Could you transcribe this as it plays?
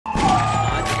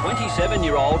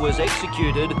27-year-old was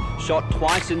executed, shot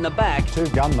twice in the back. Two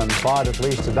gunmen fired at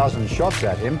least a dozen shots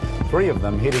at him, 3 of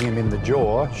them hitting him in the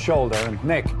jaw, shoulder and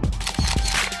neck.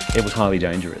 It was highly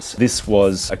dangerous. This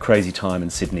was a crazy time in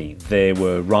Sydney. There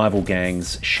were rival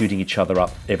gangs shooting each other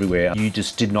up everywhere. You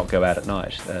just did not go out at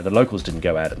night. The locals didn't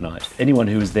go out at night. Anyone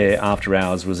who was there after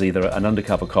hours was either an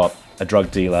undercover cop, a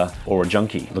drug dealer, or a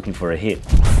junkie looking for a hit.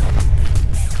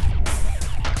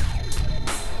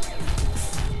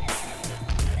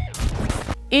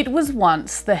 It was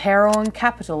once the heroin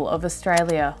capital of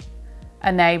Australia,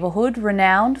 a neighbourhood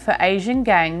renowned for Asian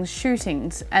gangs,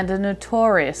 shootings and a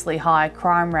notoriously high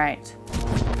crime rate.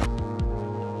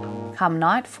 Come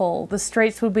nightfall, the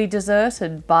streets would be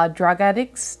deserted by drug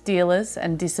addicts, dealers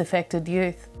and disaffected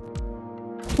youth.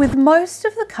 With most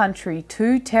of the country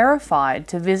too terrified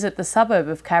to visit the suburb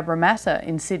of Cabramatta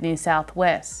in Sydney's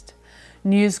southwest,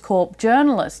 News Corp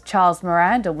journalist Charles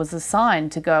Miranda was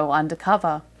assigned to go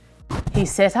undercover. He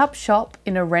set up shop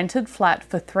in a rented flat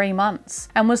for 3 months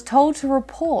and was told to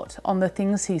report on the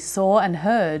things he saw and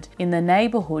heard in the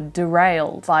neighbourhood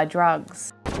derailed by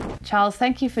drugs. Charles,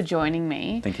 thank you for joining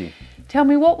me. Thank you. Tell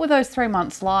me, what were those 3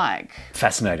 months like?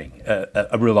 Fascinating,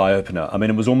 a real eye-opener. I mean,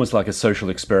 it was almost like a social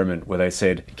experiment where they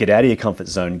said, get out of your comfort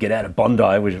zone, get out of Bondi,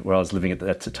 where I was living at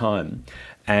the time,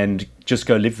 and just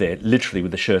go live there, literally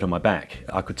with the shirt on my back.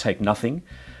 I could take nothing.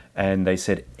 And they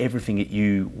said, everything that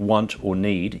you want or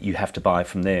need, you have to buy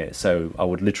from there. So I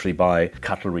would literally buy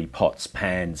cutlery, pots,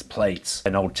 pans, plates,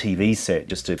 an old TV set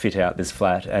just to fit out this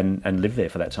flat and live there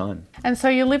for that time. And so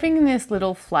you're living in this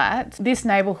little flat. This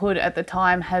neighbourhood at the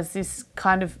time has this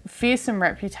kind of fearsome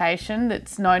reputation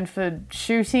that's known for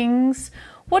shootings.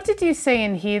 What did you see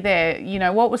and hear there? You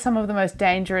know, what were some of the most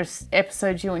dangerous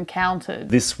episodes you encountered?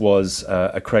 This was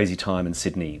a crazy time in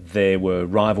Sydney. There were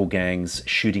rival gangs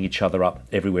shooting each other up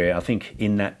everywhere. I think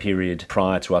in that period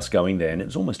prior to us going there, and it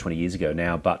was almost 20 years ago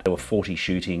now, but there were 40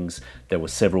 shootings, there were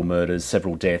several murders,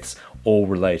 several deaths, all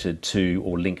related to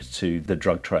or linked to the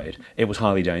drug trade. It was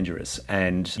highly dangerous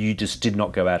and you just did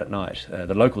not go out at night.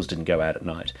 The locals didn't go out at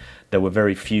night. There were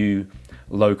very few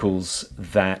locals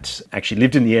that actually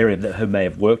lived in the area who may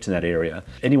have worked in that area.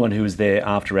 Anyone who was there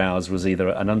after hours was either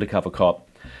an undercover cop,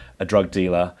 a drug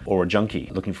dealer or a junkie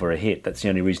looking for a hit. That's the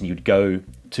only reason you'd go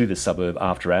to the suburb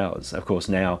after hours. Of course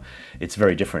now it's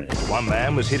very different. One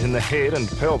man was hit in the head and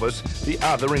pelvis, the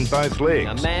other in both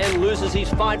legs. A man loses his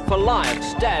fight for life,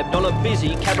 stabbed on a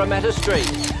busy Cabramatta street.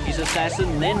 His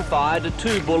assassin then fired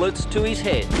 2 bullets to his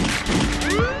head.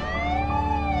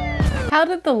 How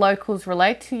did the locals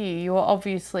relate to you? You were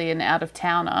obviously an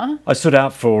out-of-towner. I stood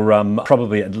out for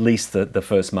probably at least the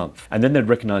first month, and then they'd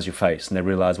recognise your face and they'd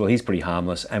realise, well, he's pretty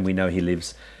harmless and we know he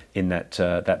lives in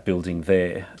that building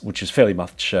there, which is fairly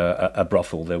much a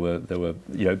brothel. There were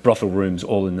brothel rooms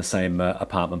all in the same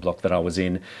apartment block that I was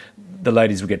in. The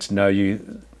ladies would get to know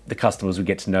you, the customers would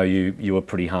get to know you. You were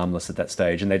pretty harmless at that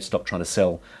stage, and they'd stop trying to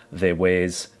sell their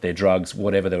wares, their drugs,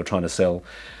 whatever they were trying to sell,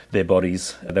 their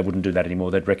bodies. They wouldn't do that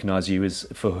anymore. They'd recognise you as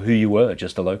for who you were,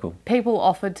 just a local. People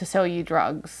offered to sell you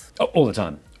drugs? All the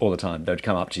time. All the time. They'd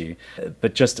come up to you.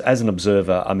 But just as an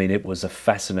observer, I mean, it was a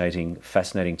fascinating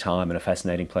time and a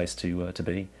fascinating place to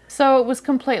be. So it was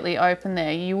completely open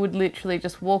there. You would literally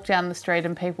just walk down the street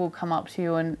and people would come up to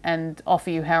you and offer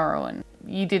you heroin.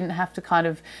 You didn't have to kind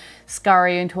of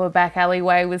scurry into a back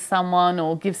alleyway with someone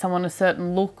or give someone a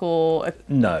certain look or...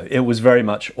 No, it was very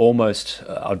much almost,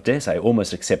 I dare say,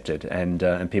 almost accepted,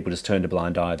 and people just turned a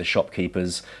blind eye. The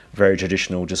shopkeepers, very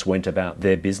traditional, just went about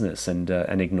their business and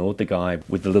ignored the guy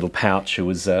with the little pouch who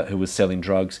was selling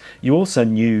drugs. You also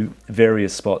knew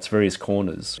various spots, various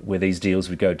corners where these deals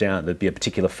would go down. There'd be a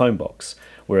particular phone box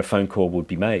where a phone call would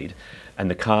be made and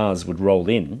the cars would roll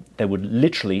in. They would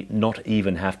literally not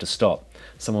even have to stop.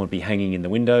 Someone would be hanging in the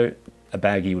window, a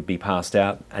baggie would be passed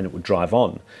out and it would drive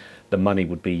on. The money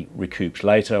would be recouped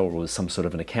later, or was some sort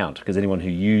of an account, because anyone who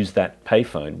used that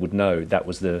payphone would know that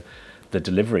was the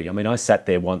delivery. I mean, I sat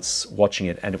there once watching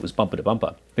it and it was bumper to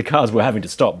bumper. The cars were having to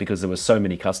stop because there were so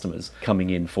many customers coming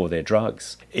in for their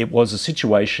drugs. It was a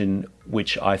situation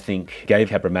which I think gave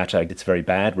Cabramatta its very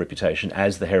bad reputation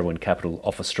as the heroin capital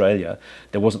of Australia.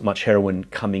 There wasn't much heroin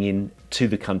coming in to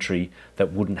the country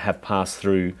that wouldn't have passed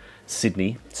through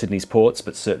Sydney's ports,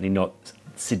 but certainly not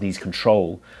Sydney's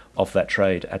control of that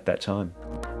trade at that time.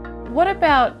 What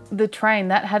about the train?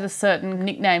 That had a certain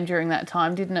nickname during that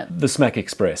time, didn't it? The Smack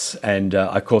Express, and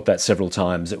I caught that several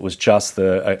times. It was just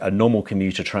a normal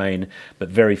commuter train, but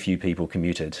very few people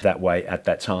commuted that way at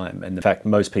that time. And in fact,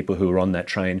 most people who were on that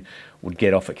train would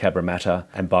get off at Cabramatta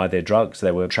and buy their drugs.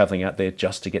 They were travelling out there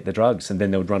just to get their drugs, and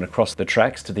then they would run across the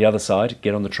tracks to the other side,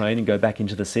 get on the train and go back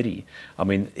into the city. I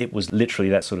mean, it was literally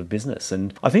that sort of business.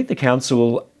 And I think the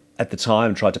council at the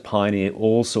time tried to pioneer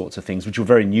all sorts of things which were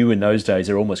very new in those days.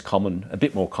 They're almost common, a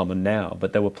bit more common now,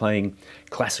 but they were playing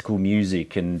classical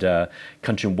music and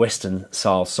country and western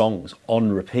style songs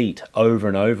on repeat over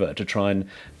and over to try and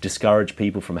discourage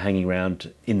people from hanging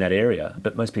around in that area.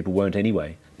 But most people weren't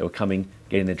anyway. They were coming,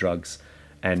 getting their drugs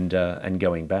and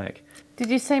going back. Did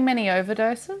you see many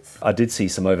overdoses? I did see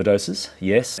some overdoses,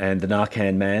 yes, and the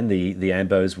Narcan man, the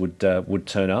ambos would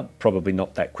turn up, probably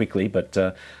not that quickly, but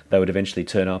they would eventually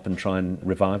turn up and try and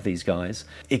revive these guys.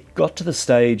 It got to the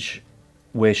stage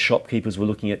where shopkeepers were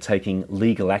looking at taking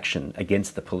legal action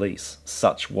against the police.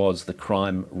 Such was the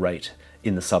crime rate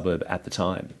in the suburb at the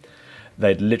time.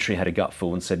 They'd literally had a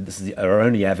gutful and said, this is our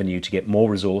only avenue to get more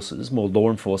resources, more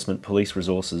law enforcement, police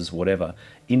resources, whatever,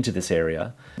 into this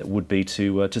area, would be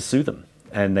to sue them.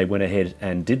 And they went ahead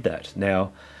and did that.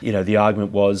 Now, you know, the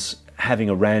argument was having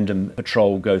a random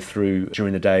patrol go through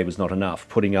during the day was not enough.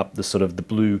 Putting up the sort of the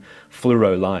blue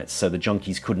fluoro lights so the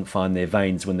junkies couldn't find their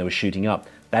veins when they were shooting up,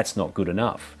 that's not good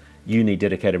enough. You need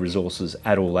dedicated resources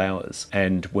at all hours.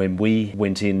 And when we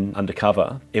went in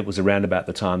undercover, it was around about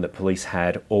the time that police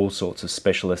had all sorts of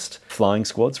specialist flying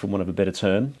squads, for want of a better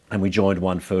term, and we joined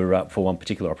one for one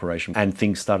particular operation, and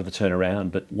things started to turn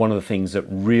around. But one of the things that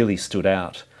really stood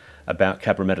out about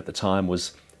Cabramatta at the time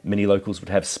was many locals would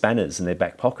have spanners in their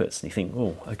back pockets, and you think,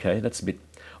 oh, okay, that's a bit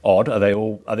odd. Are they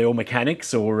all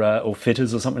mechanics or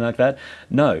fitters or something like that?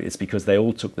 No, it's because they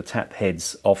all took the tap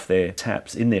heads off their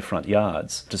taps in their front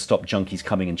yards to stop junkies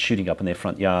coming and shooting up in their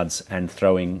front yards and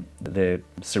throwing their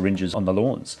syringes on the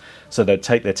lawns. So they'd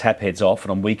take their tap heads off,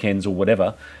 and on weekends or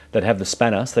whatever, they'd have the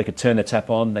spanner so they could turn the tap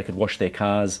on, they could wash their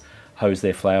cars, hose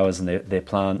their flowers and their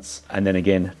plants, and then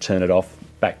again turn it off,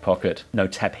 back pocket, no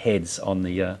tap heads on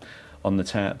the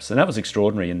taps. And that was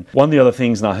extraordinary. And one of the other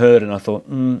things, and I heard and I thought,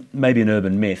 maybe an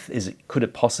urban myth, is could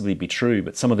it possibly be true?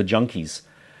 But some of the junkies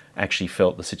actually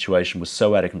felt the situation was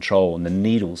so out of control and the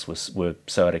needles were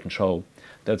so out of control,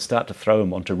 they'd start to throw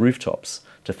them onto rooftops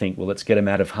to think, well, let's get them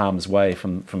out of harm's way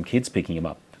from kids picking them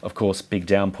up. Of course, big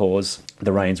downpours,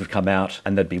 the rains would come out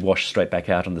and they'd be washed straight back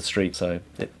out on the street. So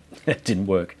it didn't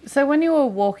work. So when you were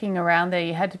walking around there,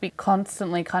 you had to be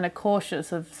constantly kind of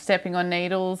cautious of stepping on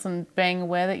needles and being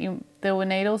aware that there were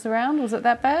needles around. Was it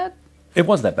that bad? It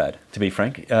was that bad, to be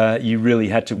frank. You really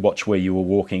had to watch where you were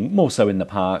walking, more so in the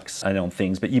parks and on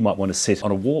things, but you might want to sit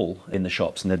on a wall in the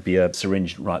shops and there'd be a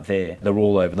syringe right there. They're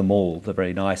all over the mall, the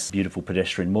very nice, beautiful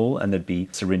pedestrian mall, and there'd be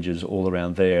syringes all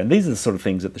around there. And these are the sort of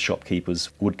things that the shopkeepers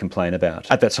would complain about.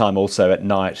 At that time also, at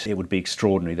night, it would be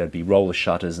extraordinary. There'd be roller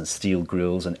shutters and steel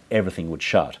grills and everything would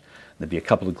shut. There'd be a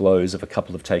couple of glows of a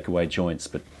couple of takeaway joints,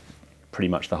 but pretty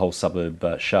much the whole suburb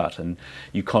shut. And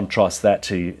you contrast that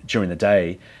to during the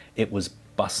day, it was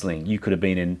bustling. You could have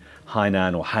been in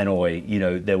Hainan or Hanoi, you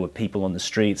know, there were people on the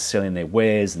streets selling their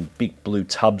wares and big blue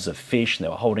tubs of fish, and they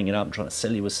were holding it up and trying to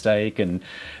sell you a steak. And,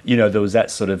 you know, there was that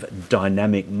sort of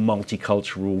dynamic,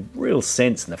 multicultural, real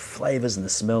sense, and the flavours and the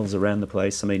smells around the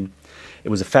place. I mean, it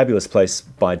was a fabulous place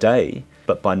by day,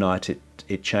 but by night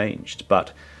it changed.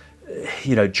 But,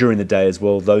 you know, during the day as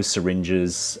well, those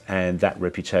syringes and that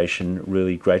reputation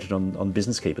really grated on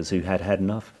business keepers who had had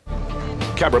enough.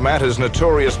 Cabramatta's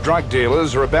notorious drug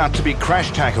dealers are about to be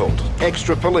crash-tackled.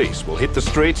 Extra police will hit the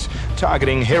streets,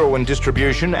 targeting heroin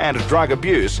distribution and drug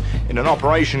abuse in an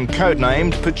operation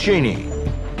codenamed Puccini.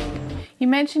 You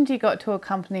mentioned you got to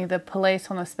accompany the police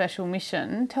on a special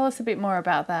mission. Tell us a bit more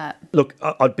about that. Look,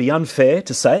 I'd be unfair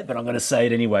to say it, but I'm going to say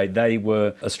it anyway. They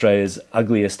were Australia's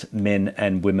ugliest men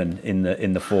and women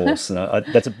in the force. And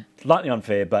that's slightly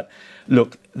unfair, but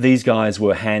look, these guys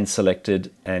were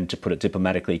hand-selected, and to put it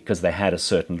diplomatically, because they had a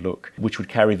certain look, which would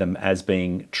carry them as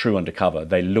being true undercover.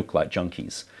 They look like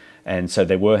junkies. And so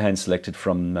they were hand-selected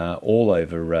from all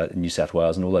over New South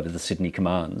Wales and all over the Sydney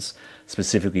commands,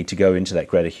 specifically to go into that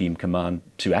Greater Hume command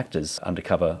to act as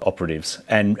undercover operatives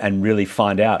and really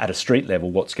find out at a street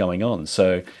level what's going on.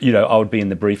 So, you know, I would be in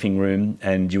the briefing room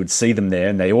and you would see them there,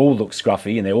 and they all looked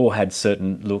scruffy and they all had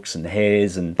certain looks and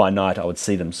hairs, and by night I would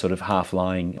see them sort of half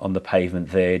lying on the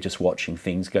pavement there, just watching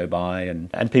things go by,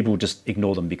 and people would just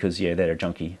ignore them because, yeah, they're a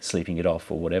junkie sleeping it off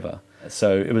or whatever.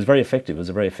 So it was very effective. It was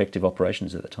a very effective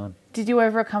operations at the time. Did you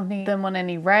ever accompany them on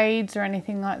any raids or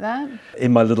anything like that?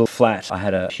 In my little flat, I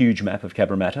had a huge map of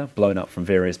Cabramatta blown up from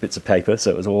various bits of paper,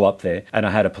 so it was all up there. And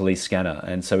I had a police scanner,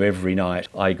 and so every night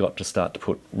I got to start to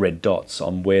put red dots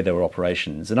on where there were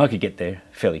operations, and I could get there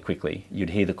fairly quickly.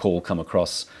 You'd hear the call come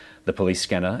across the police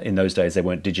scanner. In those days they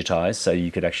weren't digitised, so you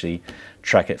could actually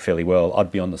track it fairly well.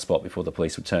 I'd be on the spot before the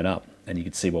police would turn up, and you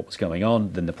could see what was going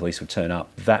on, then the police would turn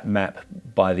up. That map,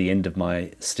 by the end of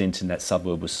my stint in that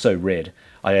suburb, was so red,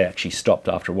 I actually stopped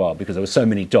after a while because there were so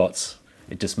many dots.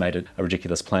 It just made it a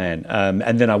ridiculous plan.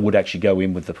 And then I would actually go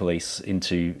in with the police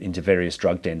into various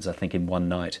drug dens. I think in one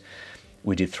night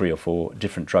we did 3 or 4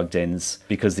 different drug dens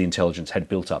because the intelligence had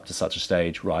built up to such a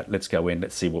stage. Right, let's go in,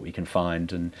 let's see what we can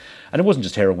find. And it wasn't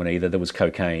just heroin either, there was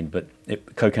cocaine, but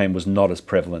cocaine was not as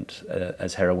prevalent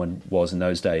as heroin was in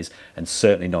those days, and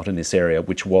certainly not in this area,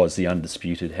 which was the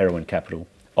undisputed heroin capital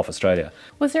of Australia.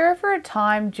 Was there ever a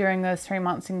time during those 3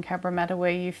 months in Cabramatta where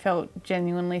you felt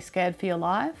genuinely scared for your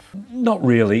life? Not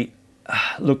really.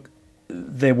 Look,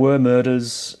 there were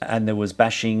murders and there was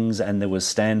bashings and there was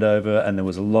standover and there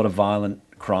was a lot of violent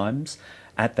crimes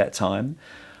at that time,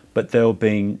 but they were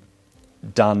being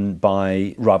done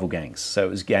by rival gangs. So it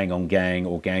was gang on gang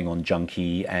or gang on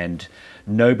junkie, and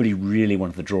nobody really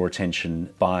wanted to draw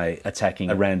attention by attacking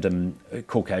a random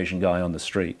Caucasian guy on the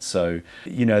street. So,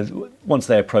 you know, once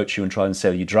they approach you and try and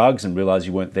sell you drugs and realise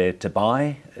you weren't there to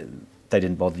buy, they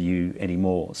didn't bother you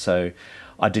anymore. So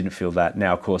I didn't feel that.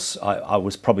 Now, of course, I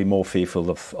was probably more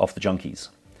fearful of the junkies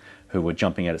who were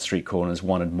jumping out at street corners,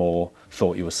 wanted more,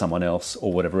 thought you were someone else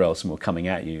or whatever else, and were coming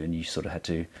at you, and you sort of had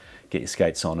to get your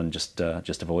skates on and just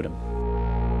avoid them.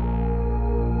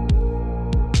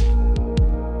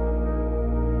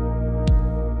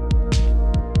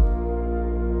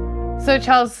 So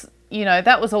Charles, you know,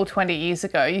 that was all 20 years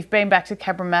ago. You've been back to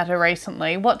Cabramatta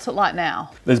recently. What's it like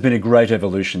now? There's been a great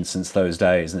evolution since those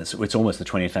days, and it's almost the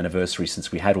 20th anniversary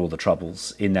since we had all the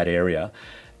troubles in that area,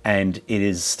 and it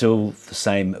is still the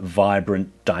same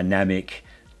vibrant, dynamic,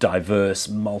 diverse,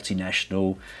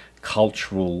 multinational,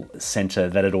 cultural centre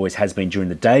that it always has been during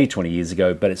the day 20 years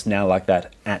ago, but it's now like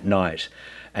that at night.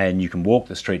 And you can walk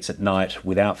the streets at night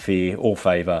without fear or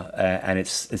favour, and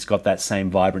it's got that same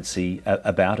vibrancy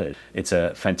about it. It's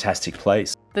a fantastic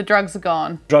place. The drugs are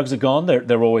gone. Drugs are gone.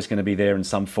 They're always going to be there in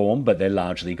some form, but they're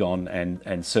largely gone,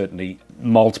 and certainly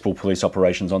multiple police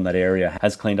operations on that area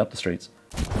has cleaned up the streets.